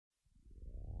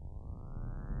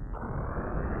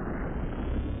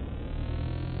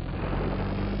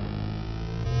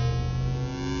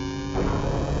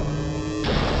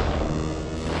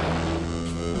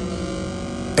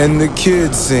and the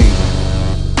kids sing.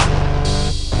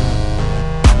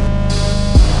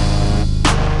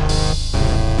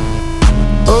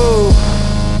 Oh,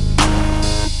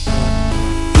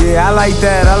 yeah, I like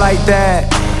that, I like that.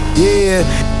 Yeah,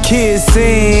 kids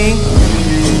sing.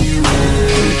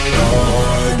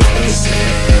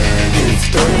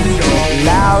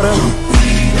 Louder,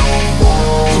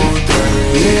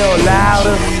 little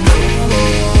louder.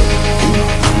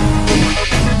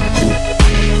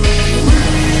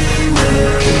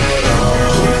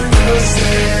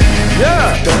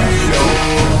 Yeah,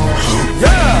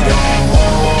 yeah.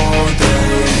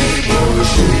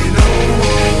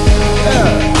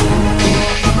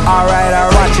 Alright, I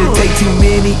watch her take too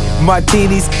many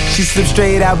martinis. She slipped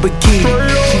straight out bikini.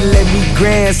 She let me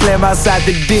grand slam outside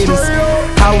the Denny's.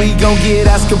 How we gon' get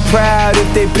Oscar proud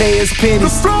if they pay us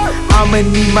pennies? I'ma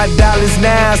need my dollars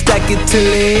now, stack it till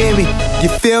they hear me. You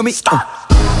feel me?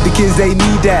 The kids, they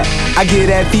need that. I get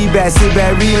that feedback, sit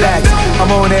back, relax. I'm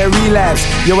on that relapse.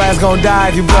 Your ass gon' die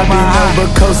if you blow my over.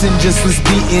 Coastin' just was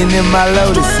beating in my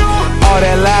Lotus. All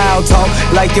that loud talk,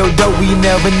 like your dope, we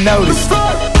never noticed.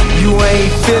 You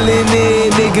ain't feeling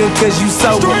it, nigga, cause you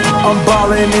sober. I'm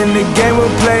ballin' in the game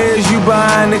with players, you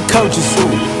behind the coaches.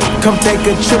 Come take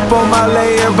a trip on my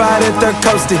layer, by the third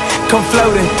coastin'. Come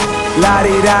floatin',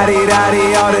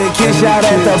 la-di-da-di-da-di. All the kids shout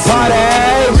at the party.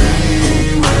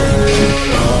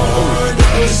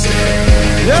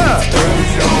 Yeah,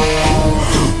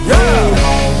 yeah,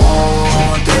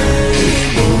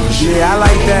 yeah, I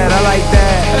like that, I like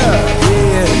that.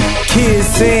 Yeah, kids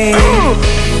sing.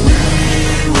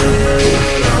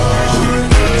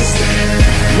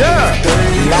 Yeah,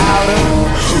 louder.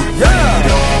 Yeah,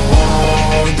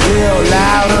 real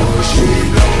louder.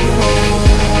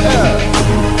 Yeah.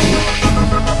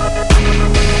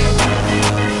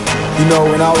 You know,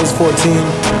 when I was 14,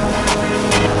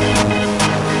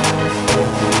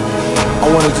 I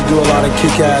wanted to do a lot of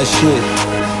kick-ass shit.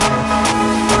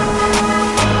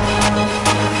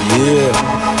 Yeah.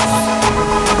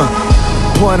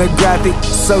 Pornographic,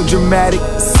 so dramatic,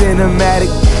 cinematic.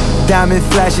 Diamond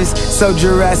flashes, so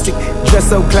Jurassic. Dress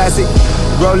so classic.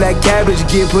 Roll that cabbage,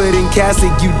 get put in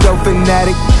casket. You dope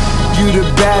fanatic. You the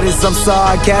baddest, I'm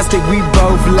sarcastic. We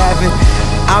both laughing.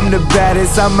 I'm the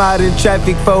baddest, I'm out in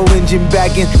traffic. 4-engine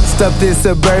backing. Stuffed in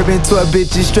Suburban, 12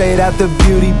 bitches straight out the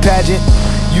beauty pageant.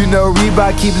 You know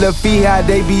Reebok keep La Fija,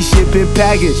 they be shipping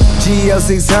package. GL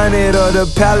 600 or the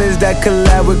Palace that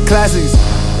collab with classics.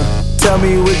 Tell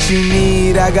me what you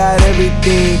need, I got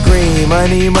everything. Green,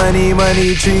 money, money,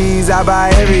 money, trees, I buy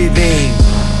everything.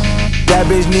 That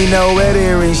bitch need no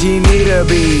wedding ring, she need a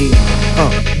bead.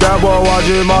 That boy watch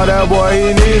him, all that boy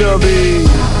he need a bead.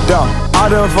 I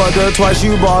done fucked her twice,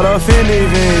 you bought a Fendi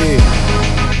thing.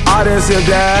 I done sip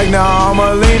that, now I'm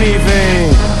a leany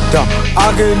fiend.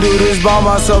 I can do this by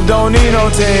myself, don't need no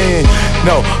team.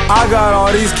 No, I got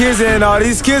all these kids and all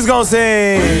these kids gon'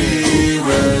 sing. We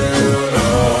will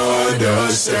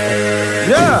understand.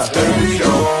 Yeah. If they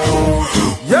don't,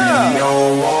 yeah. we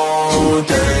don't want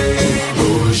that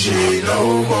bullshit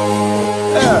no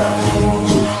more. Yeah.